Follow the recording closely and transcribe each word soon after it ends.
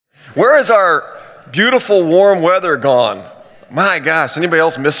Where is our beautiful warm weather gone? My gosh, anybody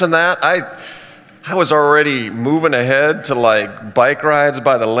else missing that? I was already moving ahead to like bike rides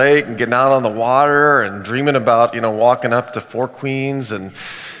by the lake and getting out on the water and dreaming about, walking up to Four Queens. And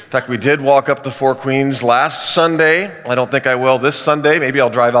in fact, we did walk up to Four Queens last Sunday. I don't think I will this Sunday. Maybe I'll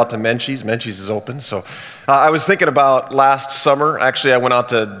drive out to Menchie's. Menchie's is open. So I was thinking about last summer. Actually, I went out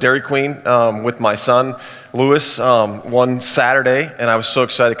to Dairy Queen with my son, Lewis, one Saturday. And I was so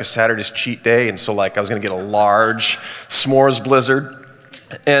excited because Saturday's cheat day. And so I was going to get a large s'mores blizzard.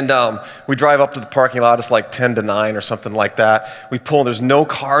 And we drive up to the parking lot. It's like 10 to 9 or something like that. We pull, and there's no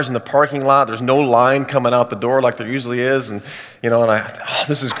cars in the parking lot. There's no line coming out the door like there usually is. And,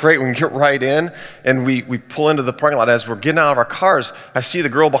 this is great. We can get right in. And we pull into the parking lot. As we're getting out of our cars, I see the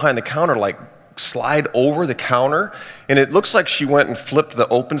girl behind the counter slide over the counter. And it looks like she went and flipped the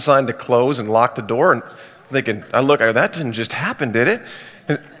open sign to close and locked the door. And I go, that didn't just happen, did it?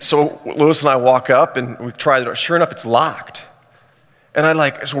 And so Lewis and I walk up and we try the door. Sure enough, it's locked. And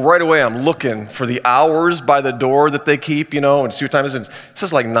so right away, I'm looking for the hours by the door that they keep, and see what time it is. And it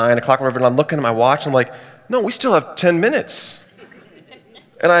says 9 o'clock, whatever. And I'm looking at my watch, and I'm like, no, we still have 10 minutes.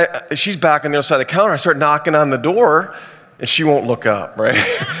 And she's back on the other side of the counter. I start knocking on the door, and she won't look up, right?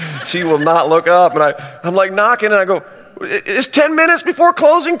 She will not look up. And I'm knocking, and I go, it's 10 minutes before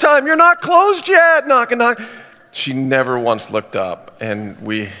closing time. You're not closed yet. Knock. She never once looked up, and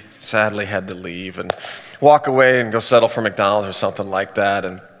we sadly had to leave and walk away and go settle for McDonald's or something like that.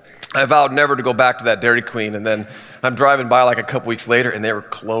 And I vowed never to go back to that Dairy Queen. And then I'm driving by a couple weeks later, and they were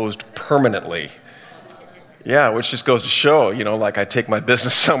closed permanently. Yeah, which just goes to show, I take my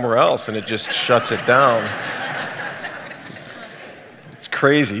business somewhere else, and it just shuts it down. It's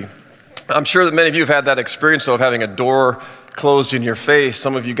crazy. I'm sure that many of you have had that experience, though, of having a door closed in your face.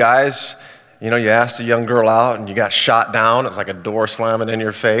 Some of you guys, you asked a young girl out, and you got shot down. It was like a door slamming in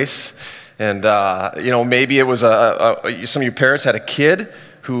your face. And, maybe it was some of your parents had a kid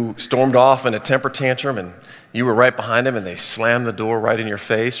who stormed off in a temper tantrum, and you were right behind him, and they slammed the door right in your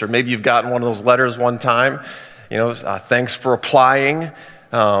face. Or maybe you've gotten one of those letters one time, thanks for applying,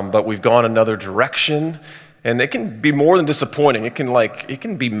 but we've gone another direction. And it can be more than disappointing. It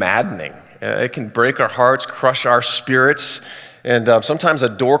can be maddening. It can break our hearts, crush our spirits. And sometimes a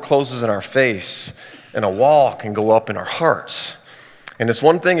door closes in our face, and a wall can go up in our hearts. And it's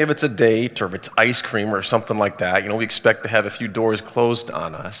one thing if it's a date or if it's ice cream or something like that. We expect to have a few doors closed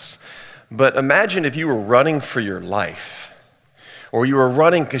on us. But imagine if you were running for your life, or you were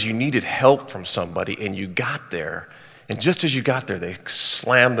running because you needed help from somebody, and you got there, and just as you got there, they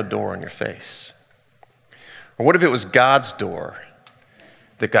slammed the door in your face. Or what if it was God's door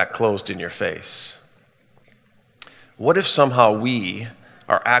that got closed in your face? What if somehow we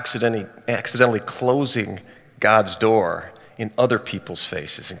are accidentally closing God's door in other people's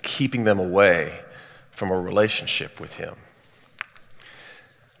faces and keeping them away from a relationship with Him?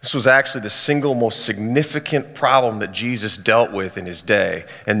 This was actually the single most significant problem that Jesus dealt with in His day,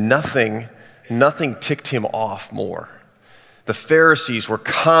 and nothing ticked Him off more. The Pharisees were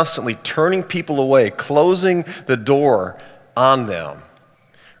constantly turning people away, closing the door on them,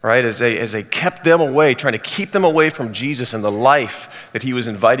 right? As they kept them away, trying to keep them away from Jesus and the life that He was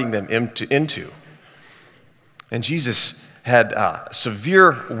inviting them into. And Jesus had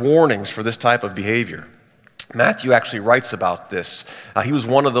severe warnings for this type of behavior. Matthew actually writes about this. He was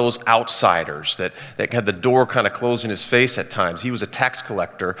one of those outsiders that had the door kind of closed in his face at times. He was a tax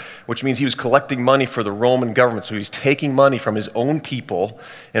collector, which means he was collecting money for the Roman government. So he was taking money from his own people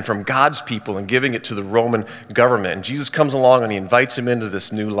and from God's people and giving it to the Roman government. And Jesus comes along and he invites him into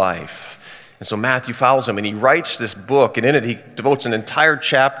this new life. And so Matthew follows him, and he writes this book, and in it he devotes an entire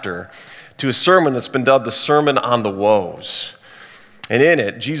chapter to a sermon that's been dubbed the Sermon on the Woes. And in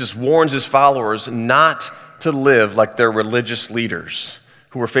it, Jesus warns his followers not to live like their religious leaders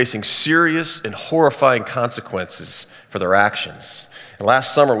who were facing serious and horrifying consequences for their actions. And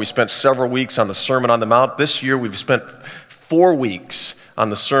last summer, we spent several weeks on the Sermon on the Mount. This year, we've spent 4 weeks on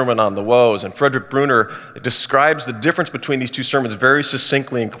the Sermon on the Woes. And Frederick Bruner describes the difference between these two sermons very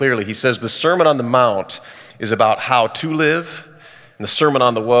succinctly and clearly. He says the Sermon on the Mount is about how to live, and the Sermon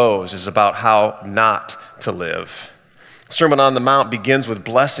on the Woes is about how not to live. The Sermon on the Mount begins with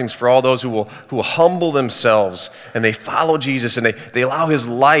blessings for all those who will humble themselves and they follow Jesus and they allow His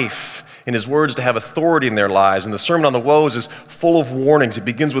life and His words to have authority in their lives. And the Sermon on the Woes is full of warnings. It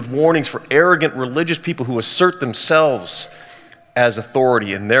begins with warnings for arrogant religious people who assert themselves as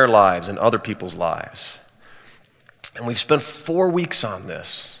authority in their lives and other people's lives. And we've spent 4 weeks on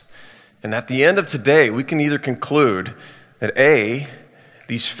this. And at the end of today, we can either conclude that A,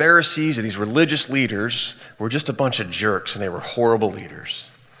 these Pharisees and these religious leaders were just a bunch of jerks and they were horrible leaders.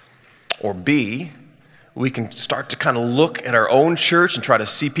 Or B, we can start to kind of look at our own church and try to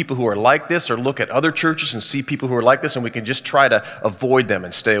see people who are like this, or look at other churches and see people who are like this, and we can just try to avoid them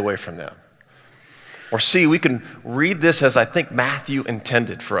and stay away from them. Or C, we can read this as I think Matthew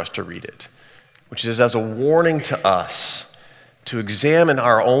intended for us to read it, which is as a warning to us to examine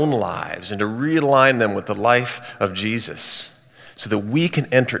our own lives and to realign them with the life of Jesus so that we can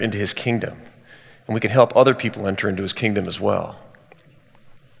enter into his kingdom and we can help other people enter into his kingdom as well.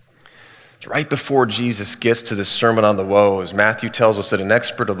 Right before Jesus gets to this Sermon on the Woes, Matthew tells us that an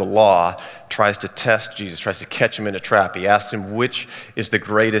expert of the law tries to test Jesus, tries to catch him in a trap. He asks him, which is the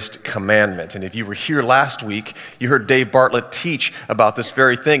greatest commandment? And if you were here last week, you heard Dave Bartlett teach about this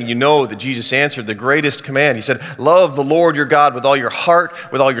very thing. You know that Jesus answered the greatest command. He said, love the Lord your God with all your heart,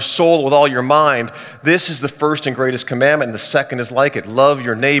 with all your soul, with all your mind. This is the first and greatest commandment, and the second is like it. Love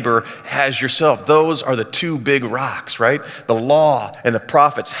your neighbor as yourself. Those are the two big rocks, right? The law and the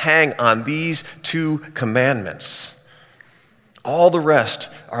prophets hang on these two commandments. All the rest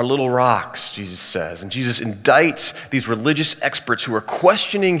are little rocks, Jesus says. And Jesus indicts these religious experts who are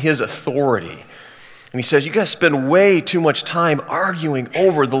questioning his authority. And he says, you guys spend way too much time arguing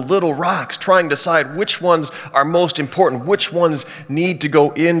over the little rocks, trying to decide which ones are most important, which ones need to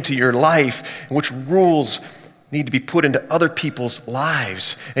go into your life, and which rules need to be put into other people's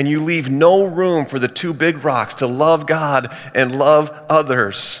lives. And you leave no room for the two big rocks to love God and love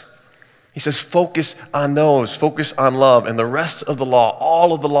others. He says, focus on those, focus on love, and the rest of the law,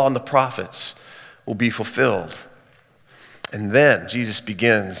 all of the law and the prophets will be fulfilled. And then Jesus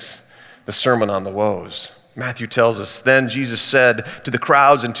begins the Sermon on the Woes. Matthew tells us, then Jesus said to the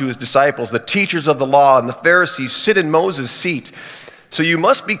crowds and to his disciples, the teachers of the law and the Pharisees sit in Moses' seat. So you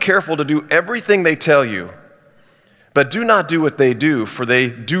must be careful to do everything they tell you, but do not do what they do, for they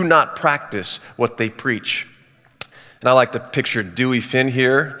do not practice what they preach. And I like to picture Dewey Finn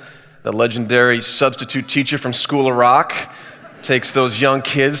here, the legendary substitute teacher from School of Rock, takes those young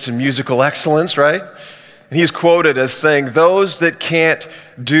kids to musical excellence, right? And he's quoted as saying, those that can't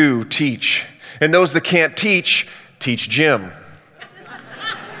do, teach. And those that can't teach gym.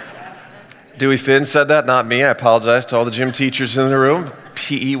 Dewey Finn said that, not me. I apologize to all the gym teachers in the room.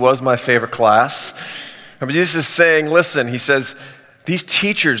 PE was my favorite class. But Jesus is saying, listen, he says, these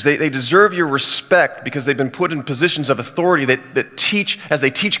teachers, they deserve your respect because they've been put in positions of authority that teach as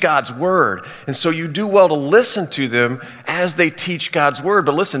they teach God's word. And so you do well to listen to them as they teach God's word.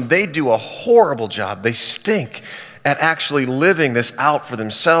 But listen, they do a horrible job. They stink at actually living this out for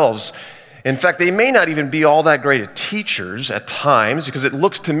themselves. In fact, they may not even be all that great at teachers at times, because it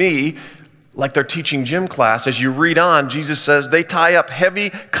looks to me like they're teaching gym class. As you read on, Jesus says they tie up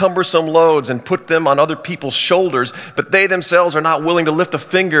heavy, cumbersome loads and put them on other people's shoulders, but they themselves are not willing to lift a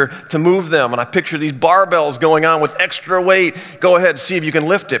finger to move them. And I picture these barbells going on with extra weight. Go ahead, see if you can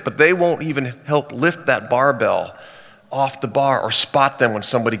lift it, but they won't even help lift that barbell off the bar or spot them when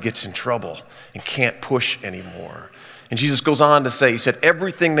somebody gets in trouble and can't push anymore. And Jesus goes on to say, he said,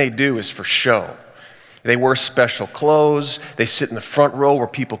 everything they do is for show. They wear special clothes. They sit in the front row where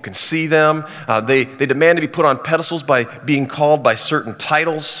people can see them. They demand to be put on pedestals by being called by certain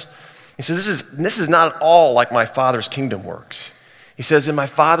titles. He says, this is not at all like my Father's kingdom works. He says, in my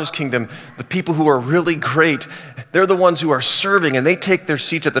Father's kingdom, the people who are really great, they're the ones who are serving, and they take their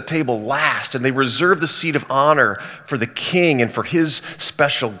seats at the table last, and they reserve the seat of honor for the king and for his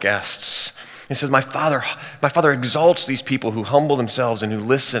special guests. He says, my Father exalts these people who humble themselves and who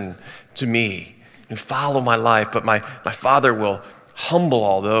listen to me and follow my life, but my Father will humble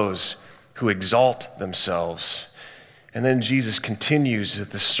all those who exalt themselves. And then Jesus continues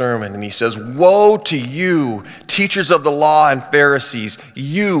the sermon and he says, woe to you, teachers of the law and Pharisees,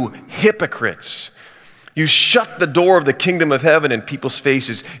 you hypocrites. You shut the door of the kingdom of heaven in people's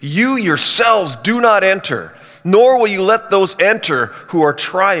faces. You yourselves do not enter, nor will you let those enter who are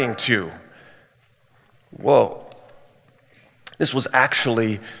trying to. Whoa. This was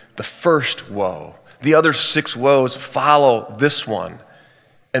actually the first woe. The other 6 woes follow this one,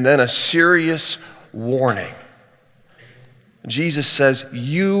 and then a serious warning. Jesus says,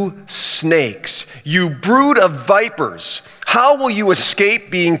 you snakes, you brood of vipers, how will you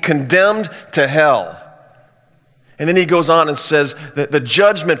escape being condemned to hell? And then he goes on and says that the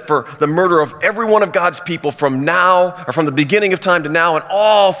judgment for the murder of every one of God's people from now, or from the beginning of time to now, and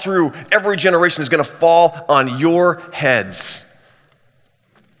all through every generation is going to fall on your heads.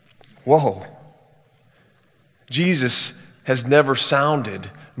 Whoa. Jesus has never sounded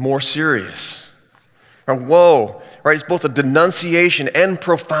more serious. Or whoa, right? It's both a denunciation and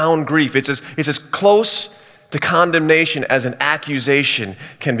profound grief. It's as close to condemnation as an accusation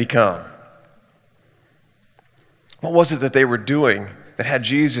can become. What was it that they were doing that had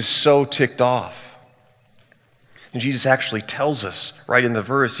Jesus so ticked off. And Jesus actually tells us right in the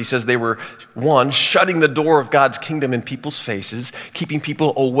verse, he says they were, one, shutting the door of God's kingdom in people's faces, keeping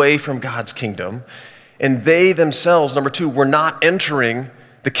people away from God's kingdom. And they themselves, number two, were not entering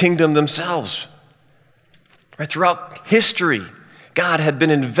the kingdom themselves. Right? Throughout history, God had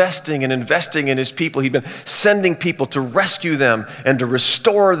been investing in his people. He'd been sending people to rescue them and to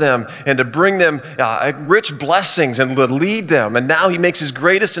restore them and to bring them rich blessings and to lead them. And now he makes his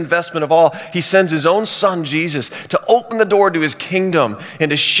greatest investment of all. He sends his own son, Jesus, to open the door to his kingdom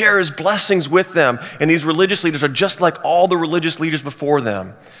and to share his blessings with them. And these religious leaders are just like all the religious leaders before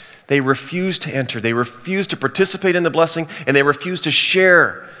them. They refuse to enter. They refuse to participate in the blessing, and they refuse to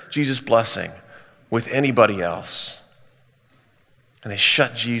share Jesus' blessing with anybody else. And they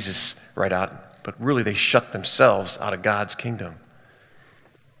shut Jesus right out, but really they shut themselves out of God's kingdom.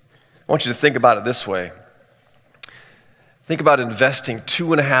 I want you to think about it this way. Think about investing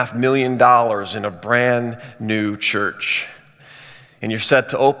 $2.5 million in a brand new church. And you're set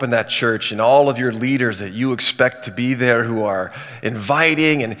to open that church, and all of your leaders that you expect to be there who are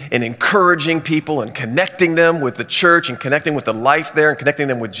inviting and encouraging people and connecting them with the church and connecting with the life there and connecting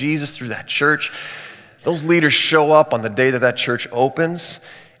them with Jesus through that church. Those leaders show up on the day that church opens,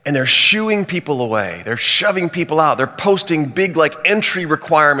 and they're shooing people away. They're shoving people out. They're posting big entry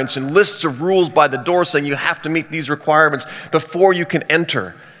requirements and lists of rules by the door saying you have to meet these requirements before you can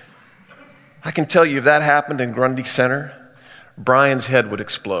enter. I can tell you if that happened in Grundy Center, Brian's head would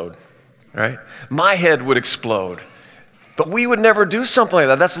explode, right? My head would explode. But we would never do something like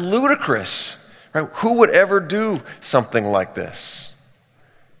that. That's ludicrous, right? Who would ever do something like this?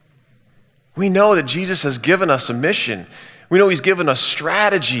 We know that Jesus has given us a mission. We know he's given us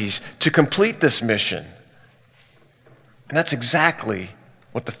strategies to complete this mission. And that's exactly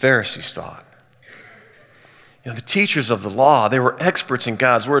what the Pharisees thought. The teachers of the law, they were experts in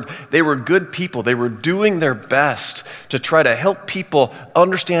God's word. They were good people. They were doing their best to try to help people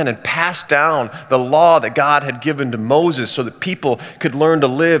understand and pass down the law that God had given to Moses so that people could learn to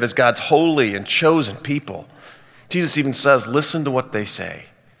live as God's holy and chosen people. Jesus even says, listen to what they say.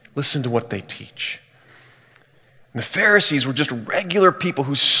 Listen to what they teach. And the Pharisees were just regular people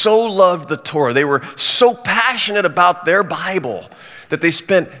who so loved the Torah. They were so passionate about their Bible that they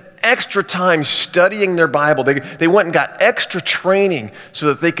spent extra time studying their Bible. They went and got extra training so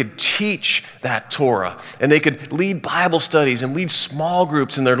that they could teach that Torah. And they could lead Bible studies and lead small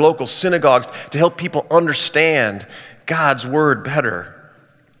groups in their local synagogues to help people understand God's word better.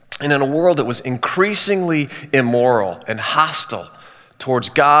 And in a world that was increasingly immoral and hostile towards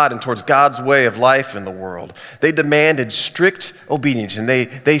God and towards God's way of life in the world, they demanded strict obedience, and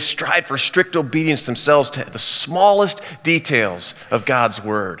they strived for strict obedience themselves to the smallest details of God's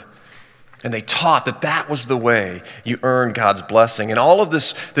word. And they taught that that was the way you earn God's blessing. And all of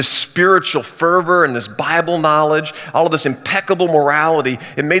this spiritual fervor and this Bible knowledge, all of this impeccable morality,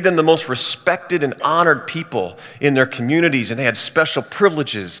 it made them the most respected and honored people in their communities. And they had special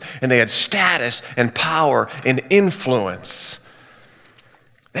privileges, and they had status and power and influence.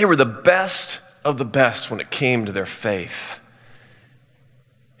 They were the best of the best when it came to their faith.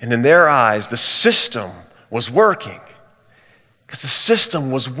 And in their eyes, the system was working. Because the system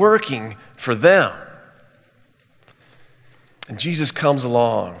was working for them. And Jesus comes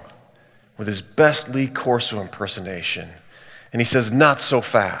along with his best Lee Corso impersonation. And he says, not so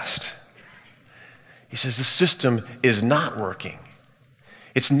fast. He says, the system is not working.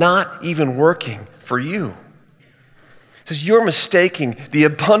 It's not even working for you. He says, you're mistaking the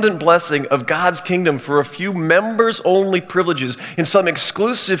abundant blessing of God's kingdom for a few members-only privileges in some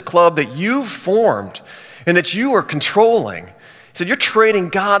exclusive club that you've formed and that you are controlling. He said, you're trading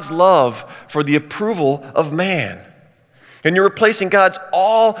God's love for the approval of man. And you're replacing God's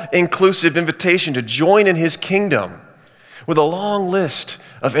all-inclusive invitation to join in his kingdom with a long list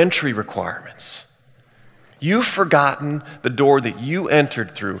of entry requirements. You've forgotten the door that you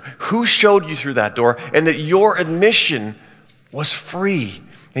entered through, who showed you through that door, and that your admission was free.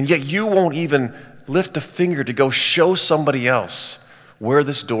 And yet you won't even lift a finger to go show somebody else where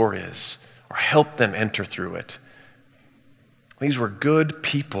this door is or help them enter through it. These were good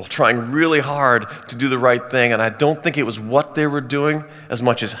people trying really hard to do the right thing, and I don't think it was what they were doing as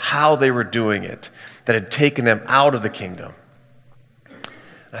much as how they were doing it that had taken them out of the kingdom.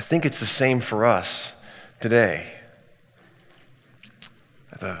 And I think it's the same for us today.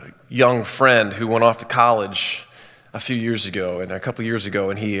 I have a young friend who went off to college a couple years ago,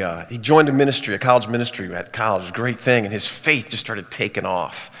 and he joined a ministry, a college ministry at college, great thing, and his faith just started taking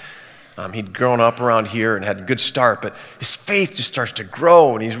off. He'd grown up around here and had a good start, but his faith just starts to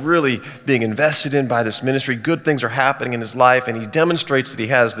grow, and he's really being invested in by this ministry. Good things are happening in his life, and he demonstrates that he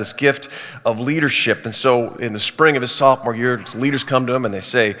has this gift of leadership. And so in the spring of his sophomore year, leaders come to him and they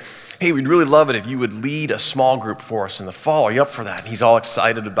say, hey, we'd really love it if you would lead a small group for us in the fall. Are you up for that? And he's all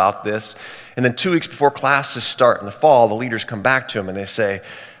excited about this. And then 2 weeks before classes start in the fall, the leaders come back to him and they say,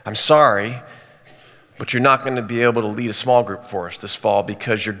 I'm sorry, but you're not going to be able to lead a small group for us this fall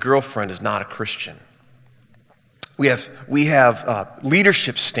because your girlfriend is not a Christian. We have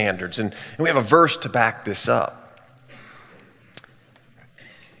leadership standards, and we have a verse to back this up.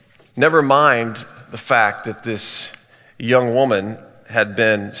 Never mind the fact that this young woman had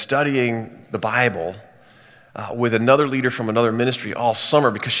been studying the Bible with another leader from another ministry all summer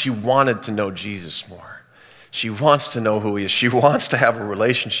because she wanted to know Jesus more. She wants to know who he is. She wants to have a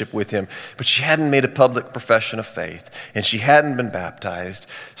relationship with him, but she hadn't made a public profession of faith, and she hadn't been baptized.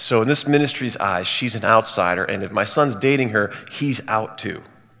 So in this ministry's eyes, she's an outsider, and if my son's dating her, he's out too.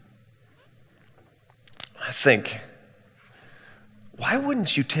 I think, why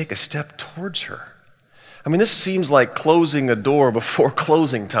wouldn't you take a step towards her? I mean, this seems like closing a door before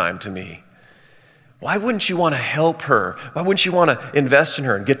closing time to me. Why wouldn't you want to help her? Why wouldn't you want to invest in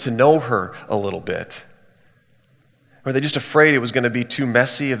her and get to know her a little bit? Were they just afraid it was going to be too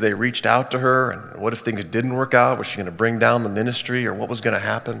messy if they reached out to her? And what if things didn't work out? Was she going to bring down the ministry, or what was going to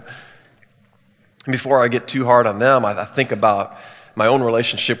happen? And before I get too hard on them, I think about my own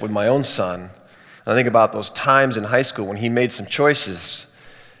relationship with my own son. And I think about those times in high school when he made some choices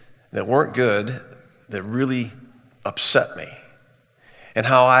that weren't good, that really upset me. And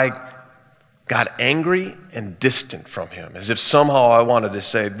how I got angry and distant from him, as if somehow I wanted to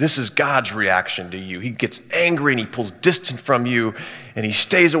say, this is God's reaction to you. He gets angry and he pulls distant from you, and he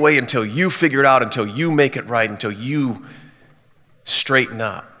stays away until you figure it out, until you make it right, until you straighten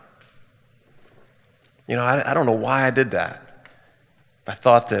up. You know, I don't know why I did that. I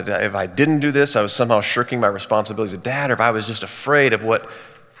thought that if I didn't do this, I was somehow shirking my responsibilities as a dad, or if I was just afraid of what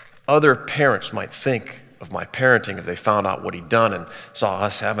other parents might think of my parenting if they found out what he'd done and saw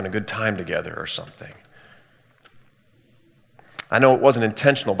us having a good time together or something. I know it wasn't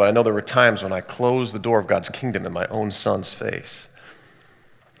intentional, but I know there were times when I closed the door of God's kingdom in my own son's face.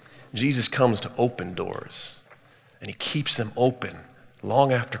 Jesus comes to open doors, and he keeps them open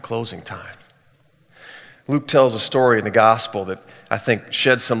long after closing time. Luke tells a story in the gospel that I think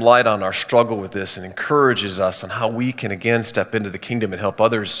sheds some light on our struggle with this and encourages us on how we can again step into the kingdom and help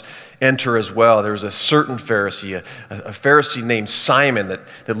others enter as well. There was a certain Pharisee, a Pharisee named Simon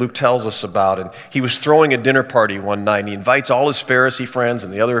that Luke tells us about, and he was throwing a dinner party one night, and he invites all his Pharisee friends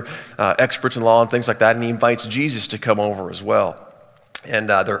and the other experts in law and things like that, and he invites Jesus to come over as well. And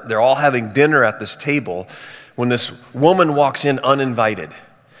they're all having dinner at this table when this woman walks in uninvited.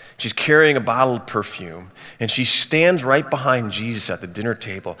 She's carrying a bottle of perfume, and she stands right behind Jesus at the dinner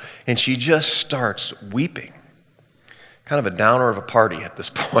table, and she just starts weeping. Kind of a downer of a party at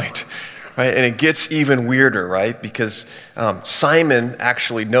this point, right? And it gets even weirder, right? Because Simon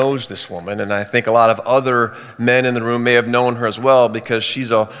actually knows this woman, and I think a lot of other men in the room may have known her as well because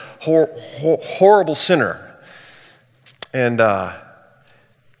she's a horrible sinner. And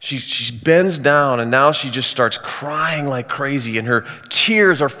She bends down, and now she just starts crying like crazy, and her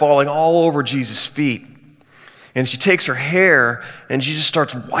tears are falling all over Jesus' feet. And she takes her hair, and she just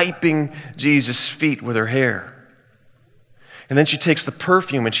starts wiping Jesus' feet with her hair. And then she takes the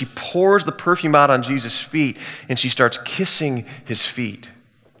perfume, and she pours the perfume out on Jesus' feet, and she starts kissing his feet.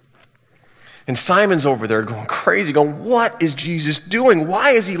 And Simon's over there going crazy, going, what is Jesus doing?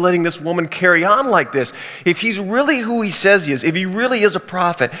 Why is he letting this woman carry on like this? If he's really who he says he is, if he really is a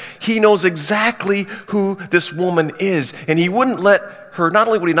prophet, he knows exactly who this woman is. And he wouldn't let her, not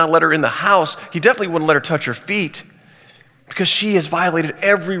only would he not let her in the house, he definitely wouldn't let her touch her feet because she has violated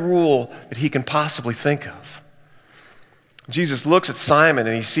every rule that he can possibly think of. Jesus looks at Simon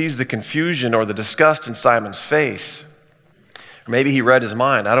and he sees the confusion or the disgust in Simon's face. Or maybe he read his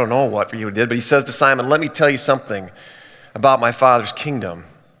mind. I don't know what he did, but he says to Simon, let me tell you something about my Father's kingdom.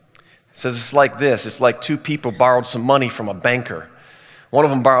 He says it's like this. It's like two people borrowed some money from a banker. One of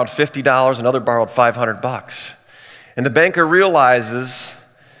them borrowed $50, another borrowed $500. And the banker realizes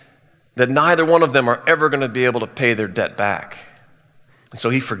that neither one of them are ever going to be able to pay their debt back. And so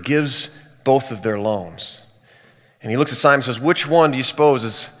he forgives both of their loans. And he looks at Simon and says, which one do you suppose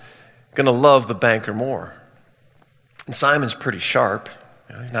is going to love the banker more? And Simon's pretty sharp.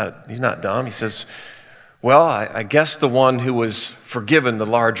 You know, he's not dumb. He says, well, I guess the one who was forgiven the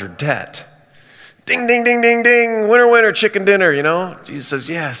larger debt. Ding, ding, ding, ding, ding. Winner, winner, chicken dinner, you know. Jesus says,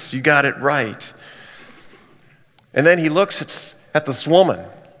 yes, you got it right. And then he looks at this woman,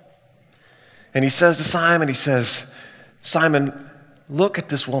 And he says to Simon, he says, Simon, look at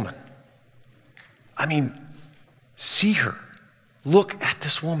this woman. I mean, see her. Look at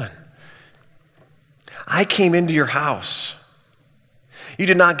this woman. I came into your house. You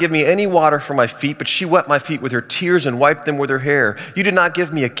did not give me any water for my feet, but she wet my feet with her tears and wiped them with her hair. You did not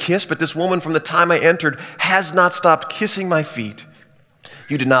give me a kiss, but this woman from the time I entered has not stopped kissing my feet.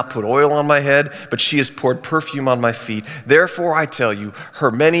 You did not put oil on my head, but she has poured perfume on my feet. Therefore, I tell you,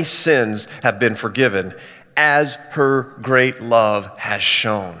 her many sins have been forgiven, as her great love has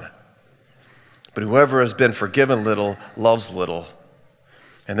shown. But whoever has been forgiven little loves little.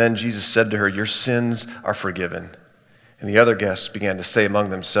 And then Jesus said to her, your sins are forgiven. And the other guests began to say among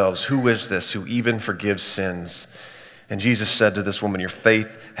themselves, who is this who even forgives sins? And Jesus said to this woman, your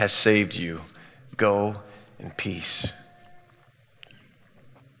faith has saved you. Go in peace.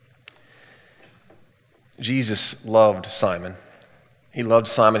 Jesus loved Simon. He loved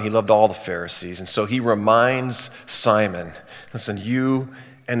Simon. He loved all the Pharisees. And so he reminds Simon, listen, you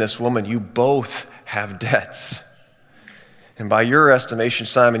and this woman, you both have debts. And by your estimation,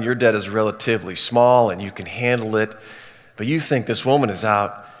 Simon, your debt is relatively small and you can handle it. But you think this woman is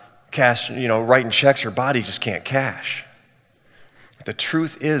out writing checks her body just can't cash. The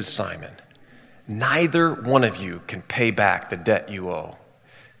truth is, Simon, neither one of you can pay back the debt you owe.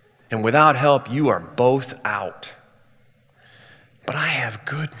 And without help, you are both out. But I have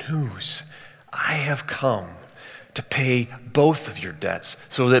good news. I have come to pay both of your debts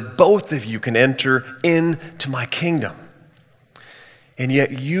so that both of you can enter into my kingdom. And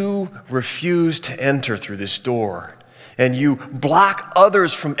yet you refuse to enter through this door. And you block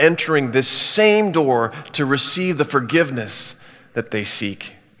others from entering this same door to receive the forgiveness that they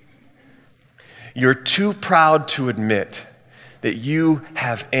seek. You're too proud to admit that you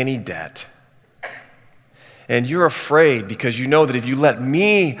have any debt. And you're afraid because you know that if you let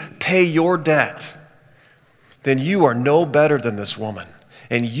me pay your debt, then you are no better than this woman.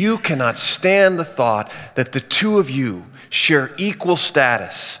 And you cannot stand the thought that the two of you share equal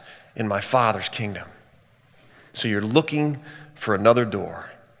status in my Father's kingdom. So you're looking for another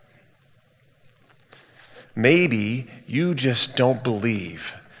door. Maybe you just don't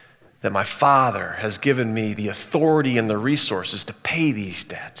believe that my Father has given me the authority and the resources to pay these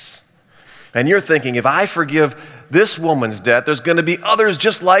debts. And you're thinking, if I forgive this woman's debt, there's going to be others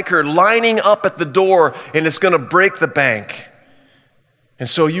just like her lining up at the door, and it's going to break the bank. And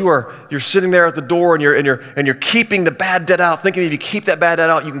so you're sitting there at the door, and you're keeping the bad debt out, thinking if you keep that bad debt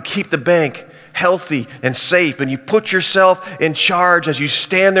out, you can keep the bank healthy and safe. And you put yourself in charge as you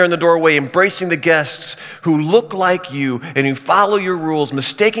stand there in the doorway, embracing the guests who look like you and who follow your rules,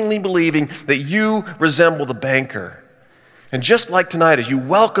 mistakenly believing that you resemble the banker. And just like tonight, as you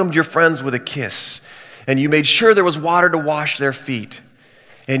welcomed your friends with a kiss, and you made sure there was water to wash their feet,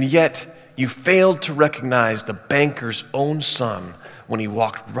 and yet you failed to recognize the banker's own son when he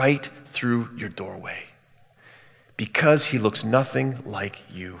walked right through your doorway, because he looks nothing like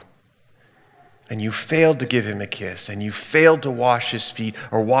you. And you failed to give him a kiss, and you failed to wash his feet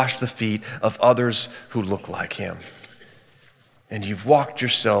or wash the feet of others who look like him. And you've walked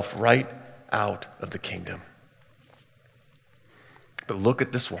yourself right out of the kingdom. But look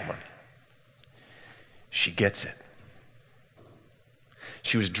at this woman. She gets it.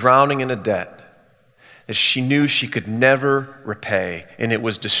 She was drowning in a debt that she knew she could never repay, and it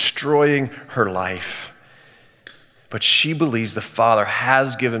was destroying her life. But she believes the Father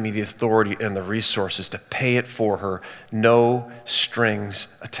has given me the authority and the resources to pay it for her, no strings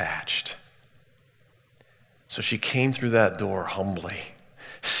attached. So she came through that door humbly,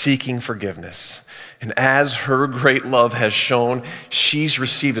 seeking forgiveness. And as her great love has shown, she's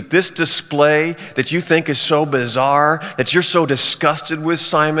received it. This display that you think is so bizarre, that you're so disgusted with,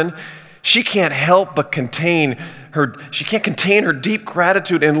 Simon, she can't help but contain her deep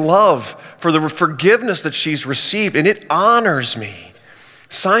gratitude and love for the forgiveness that she's received, and it honors me.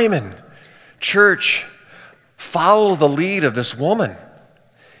 Simon, church, follow the lead of this woman.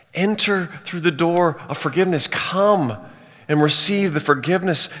 Enter through the door of forgiveness. Come and receive the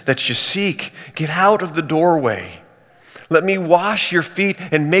forgiveness that you seek. Get out of the doorway. Let me wash your feet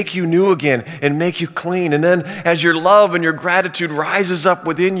and make you new again and make you clean. And then as your love and your gratitude rises up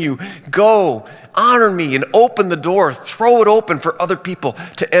within you, go, honor me, and open the door. Throw it open for other people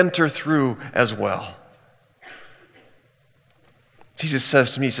to enter through as well. Jesus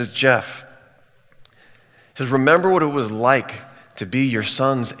says to me, he says, Jeff, he says, remember what it was like to be your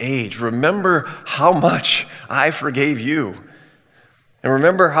son's age. Remember how much I forgave you. And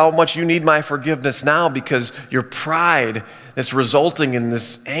remember how much you need my forgiveness now, because your pride that's resulting in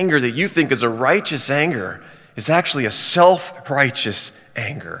this anger that you think is a righteous anger is actually a self-righteous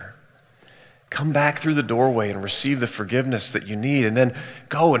anger. Come back through the doorway and receive the forgiveness that you need, and then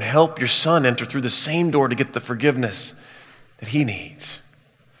go and help your son enter through the same door to get the forgiveness that he needs.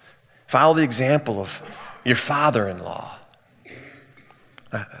 Follow the example of your father-in-law.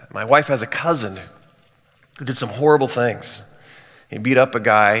 My wife has a cousin who did some horrible things. He beat up a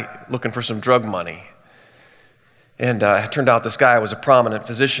guy looking for some drug money. And it turned out this guy was a prominent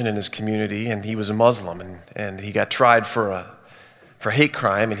physician in his community, and he was a Muslim, and he got tried for hate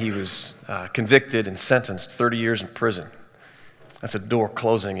crime, and he was convicted and sentenced 30 years in prison. That's a door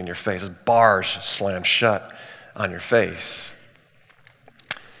closing in your face. It's bars slammed shut on your face.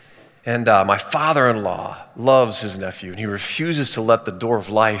 And my father-in-law loves his nephew, and he refuses to let the door of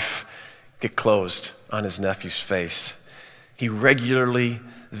life get closed on his nephew's face. He regularly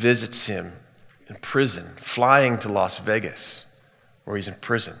visits him in prison, flying to Las Vegas, where he's in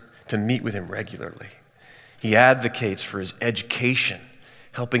prison, to meet with him regularly. He advocates for his education,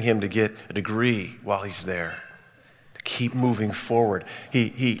 helping him to get a degree while he's there, to keep moving forward.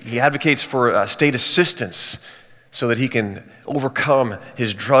 He advocates for state assistance so that he can overcome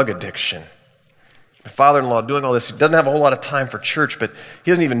his drug addiction. My father-in-law doing all this, he doesn't have a whole lot of time for church, but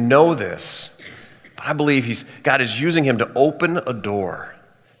he doesn't even know this. But I believe God is using him to open a door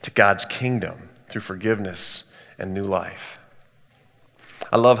to God's kingdom through forgiveness and new life.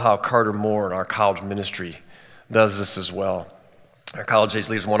 I love how Carter Moore in our college ministry does this as well. Our college age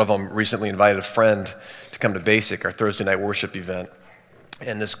leaders, one of them recently invited a friend to come to Basic, our Thursday night worship event.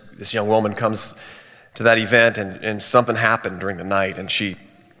 And this young woman comes to that event, and something happened during the night, and she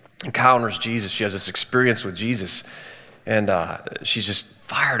encounters Jesus. She has this experience with Jesus, and she's just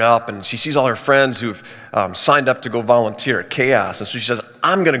fired up, and she sees all her friends who've signed up to go volunteer at Chaos, and so she says,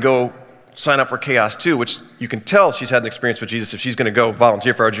 I'm going to go sign up for Chaos too, which you can tell she's had an experience with Jesus if she's going to go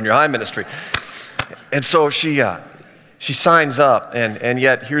volunteer for our junior high ministry. And so she signs up, and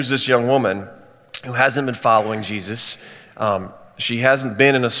yet here's this young woman who hasn't been following Jesus. She hasn't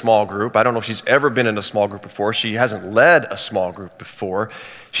been in a small group. I don't know if she's ever been in a small group before. She hasn't led a small group before.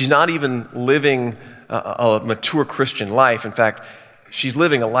 She's not even living a mature Christian life. In fact, she's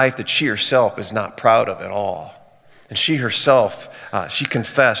living a life that she herself is not proud of at all. And she herself, she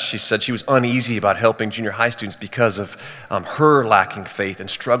confessed, she said she was uneasy about helping junior high students because of her lacking faith and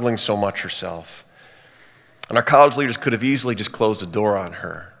struggling so much herself. And our college leaders could have easily just closed the door on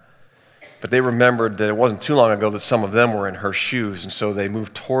her. But they remembered that it wasn't too long ago that some of them were in her shoes, and so they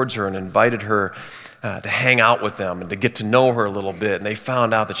moved towards her and invited her to hang out with them and to get to know her a little bit. And they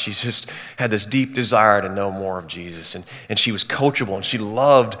found out that she just had this deep desire to know more of Jesus, and she was coachable, and she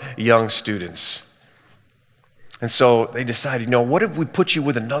loved young students. And so they decided, what if we put you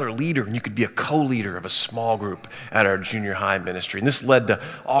with another leader and you could be a co-leader of a small group at our junior high ministry? And this led to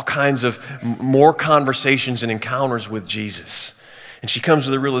all kinds of more conversations and encounters with Jesus. And she comes to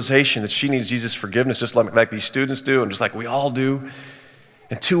the realization that she needs Jesus' forgiveness just like these students do and just like we all do.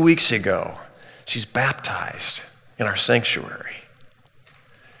 And 2 weeks ago, she's baptized in our sanctuary.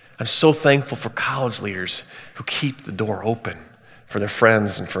 I'm so thankful for college leaders who keep the door open for their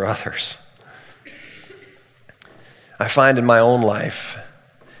friends and for others. I find in my own life,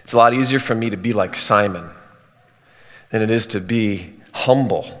 it's a lot easier for me to be like Simon than it is to be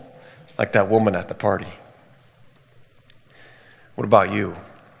humble like that woman at the party. What about you?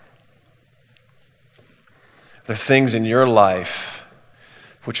 The things in your life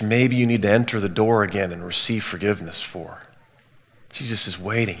which maybe you need to enter the door again and receive forgiveness for. Jesus is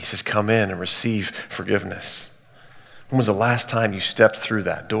waiting. He says, come in and receive forgiveness. When was the last time you stepped through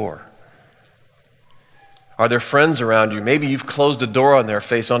that door? Are there friends around you? Maybe you've closed a door on their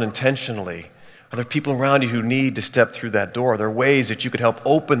face unintentionally. Are there people around you who need to step through that door? Are there ways that you could help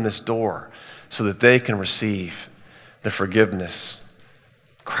open this door so that they can receive the forgiveness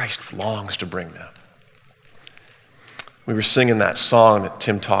Christ longs to bring them? We were singing that song that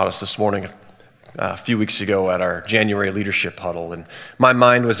Tim taught us this morning a few weeks ago at our January leadership huddle, and my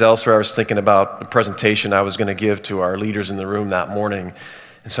mind was elsewhere. I was thinking about the presentation I was going to give to our leaders in the room that morning.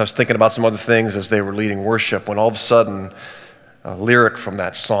 And so I was thinking about some other things as they were leading worship when all of a sudden a lyric from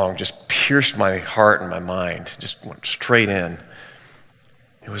that song just pierced my heart and my mind, just went straight in.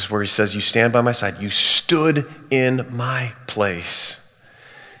 It was where he says, you stand by my side, you stood in my place.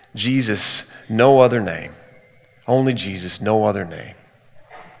 Jesus, no other name. Only Jesus, no other name.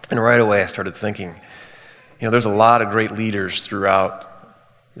 And right away I started thinking, there's a lot of great leaders throughout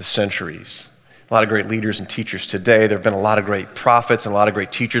the centuries. A lot of great leaders and teachers today. There have been a lot of great prophets and a lot of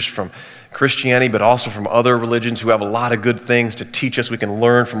great teachers from Christianity, but also from other religions who have a lot of good things to teach us. We can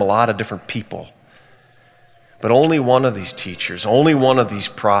learn from a lot of different people. But only one of these teachers, only one of these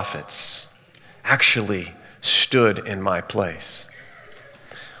prophets actually stood in my place.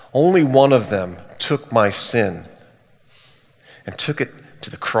 Only one of them took my sin and took it to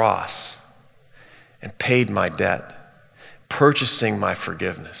the cross and paid my debt, purchasing my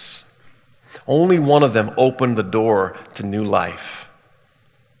forgiveness. Only one of them opened the door to new life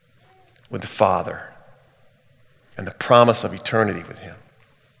with the Father and the promise of eternity with him.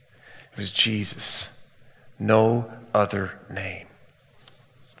 It was Jesus. No other name.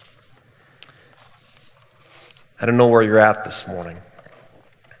 I don't know where you're at this morning,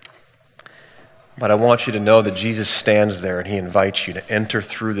 but I want you to know that Jesus stands there and he invites you to enter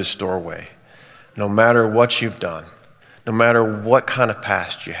through this doorway. No matter what you've done, no matter what kind of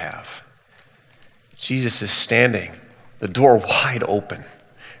past you have, Jesus is standing, the door wide open,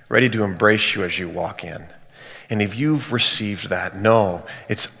 ready to embrace you as you walk in. And if you've received that, know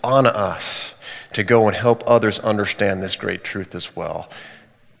it's on us to go and help others understand this great truth as well.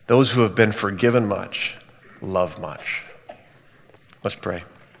 Those who have been forgiven much, love much. Let's pray.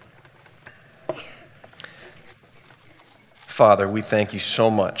 Father, we thank you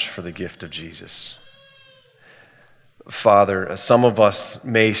so much for the gift of Jesus. Father, some of us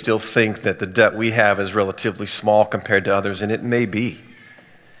may still think that the debt we have is relatively small compared to others, and it may be,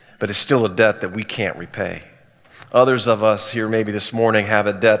 but it's still a debt that we can't repay. Others of us here maybe this morning have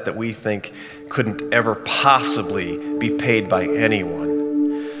a debt that we think couldn't ever possibly be paid by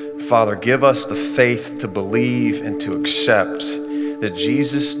anyone. Father, give us the faith to believe and to accept that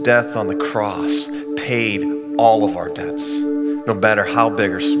Jesus' death on the cross paid all of our debts, no matter how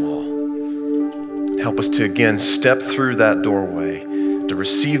big or small. Help us to again step through that doorway, to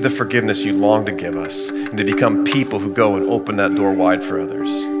receive the forgiveness you long to give us, and to become people who go and open that door wide for others.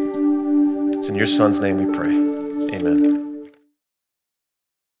 It's in your Son's name we pray. Amen.